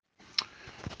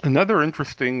Another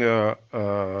interesting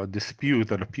dispute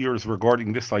that appears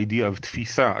regarding this idea of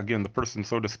tfisa, again, the person,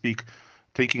 so to speak,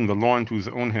 taking the law into his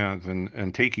own hands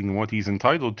and taking what he's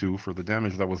entitled to for the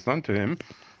damage that was done to him,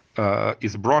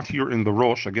 is brought here in the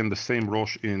Rosh, again, the same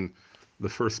Rosh in the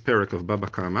first parak of Baba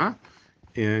Kama.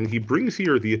 And he brings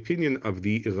here the opinion of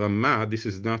the Rama. This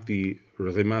is not the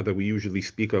Rama that we usually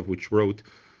speak of, which wrote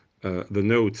the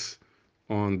notes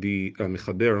on the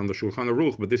Mechaber, on the Shulchan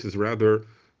Aruch, but this is rather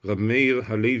Rav Meir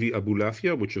Halevi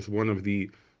Abulafia, which is one of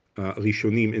the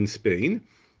Rishonim in Spain.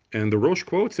 And the Rosh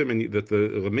quotes him, and that the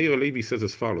Rav Meir Halevi says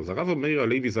as follows: Rav Meir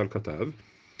Halevi Zal Katav,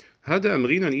 Hada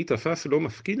Amrinan Itafas lo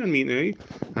mafkinan minei,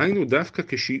 hainu dafka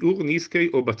kshiur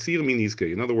nizkei o batzir min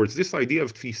nizkei. In other words, this idea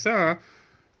of tfisa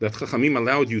that Chachamim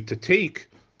allowed you to take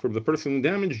from the person who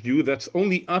damaged you, that's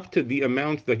only up to the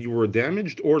amount that you were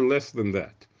damaged or less than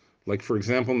that. Like, for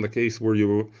example, in the case where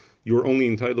you're only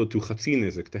entitled to chatzi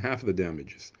nezek, to half the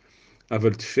damages.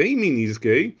 Aval tfei min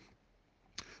nizkei,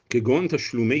 kegon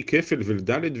tashlumei kefel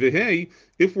v'dalet v'hei,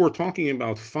 if we're talking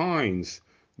about fines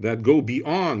that go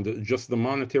beyond just the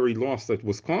monetary loss that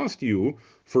was caused you,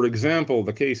 for example,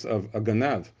 the case of a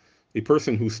ganav, a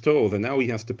person who stole, and now he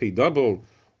has to pay double,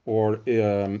 or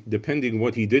depending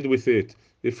what he did with it,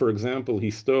 if, for example,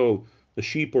 he stole a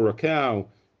sheep or a cow,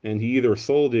 and he either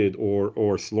sold it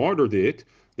or slaughtered it,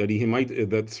 that he might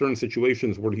that certain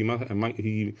situations where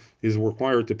he is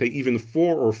required to pay even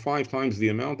 4 or 5 times the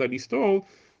amount that he stole.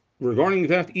 Regarding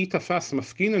that, itafas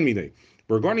mafkinan midei.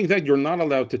 Regarding that, you're not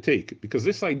allowed to take, because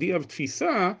this idea of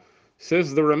tfisa,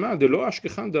 says the Rama, de lo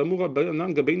ashkechan da amura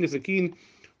banan gabei nezekin,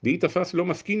 de itafas lo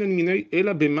mafkinan minei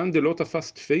ela beman de lo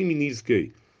tafas tfei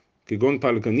minizkei, kegon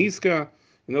palganizka.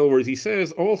 In other words, he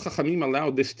says all chachamim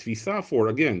allowed this tfisa for.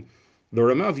 Again, the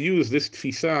Rama views this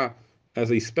tfisa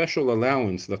as a special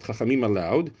allowance that chachamim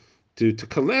allowed to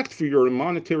collect for your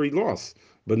monetary loss,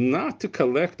 but not to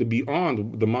collect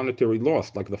beyond the monetary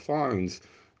loss, like the fines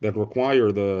that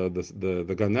require the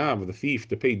ganav, the thief,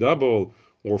 to pay double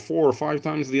or 4 or 5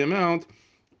 times the amount.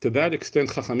 To that extent,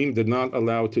 Chachamim did not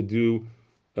allow to do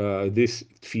this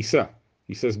tfisa.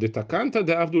 He says, "Detakanta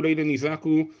de'avdu leile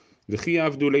nizaku, dechi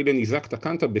avdu leile nizak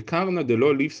takanta bekarna de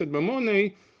lo lifsed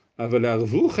mamone, aval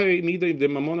arvuche midei de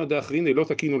mamona de'achrine lo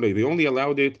takinu lei." They only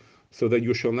allowed it so that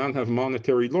you shall not have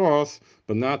monetary loss,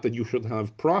 but not that you should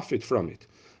have profit from it.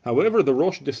 However, the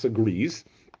Rosh disagrees,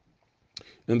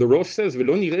 and the Rosh says,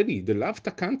 "V'lo nireli de lav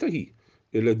takantahi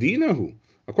eladinahu."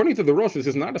 According to the Rosh, this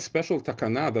is not a special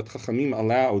takana that Chachamim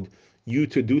allowed you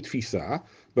to do tfisa,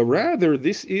 but rather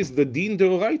this is the din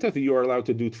deoraita that you are allowed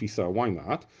to do tfisa. Why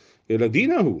not?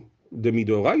 Eladinahu de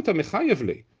midoraita mechayev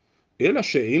le. Ela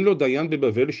she'en lo dayan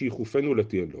bebavel sheyichufenu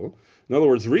letien lo. In other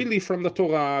words, really from the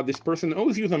Torah, this person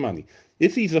owes you the money.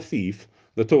 If he's a thief,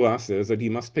 the Torah says that he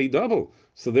must pay double.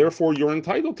 So therefore, you're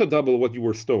entitled to double what you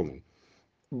were stolen.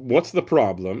 What's the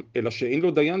problem? But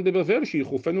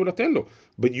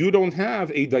you don't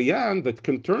have a dayan that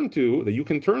you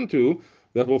can turn to,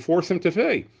 that will force him to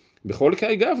pay.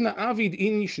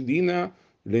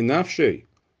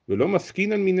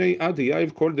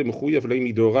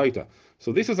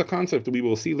 So this is a concept we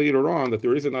will see later on, that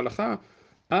there is an halacha,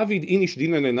 avid inish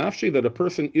dina lenafshe, that a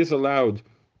person is allowed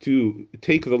to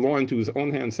take the law into his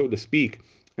own hands, so to speak,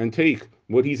 and take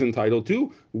what he's entitled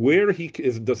to, where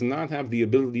does not have the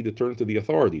ability to turn to the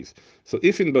authorities. So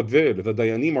if in Bavel the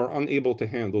Dayanim are unable to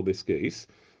handle this case,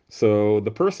 so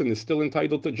the person is still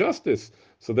entitled to justice.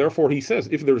 So therefore he says,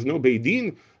 if there's no Beit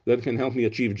Din that can help me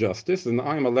achieve justice, then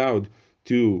I'm allowed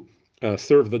to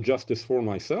serve the justice for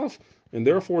myself. And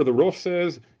therefore the Rosh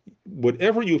says,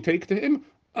 whatever you take to him,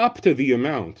 up to the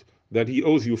amount that he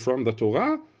owes you from the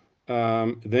Torah,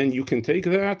 then you can take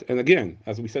that. And again,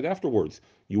 as we said afterwards,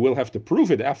 you will have to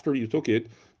prove it after you took it.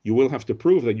 You will have to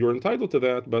prove that you're entitled to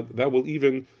that, but that will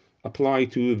even apply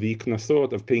to the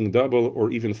knasot of paying double or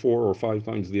even 4 or 5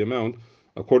 times the amount.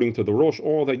 According to the Rosh,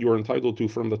 all that you're entitled to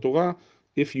from the Torah,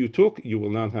 if you took, you will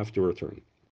not have to return.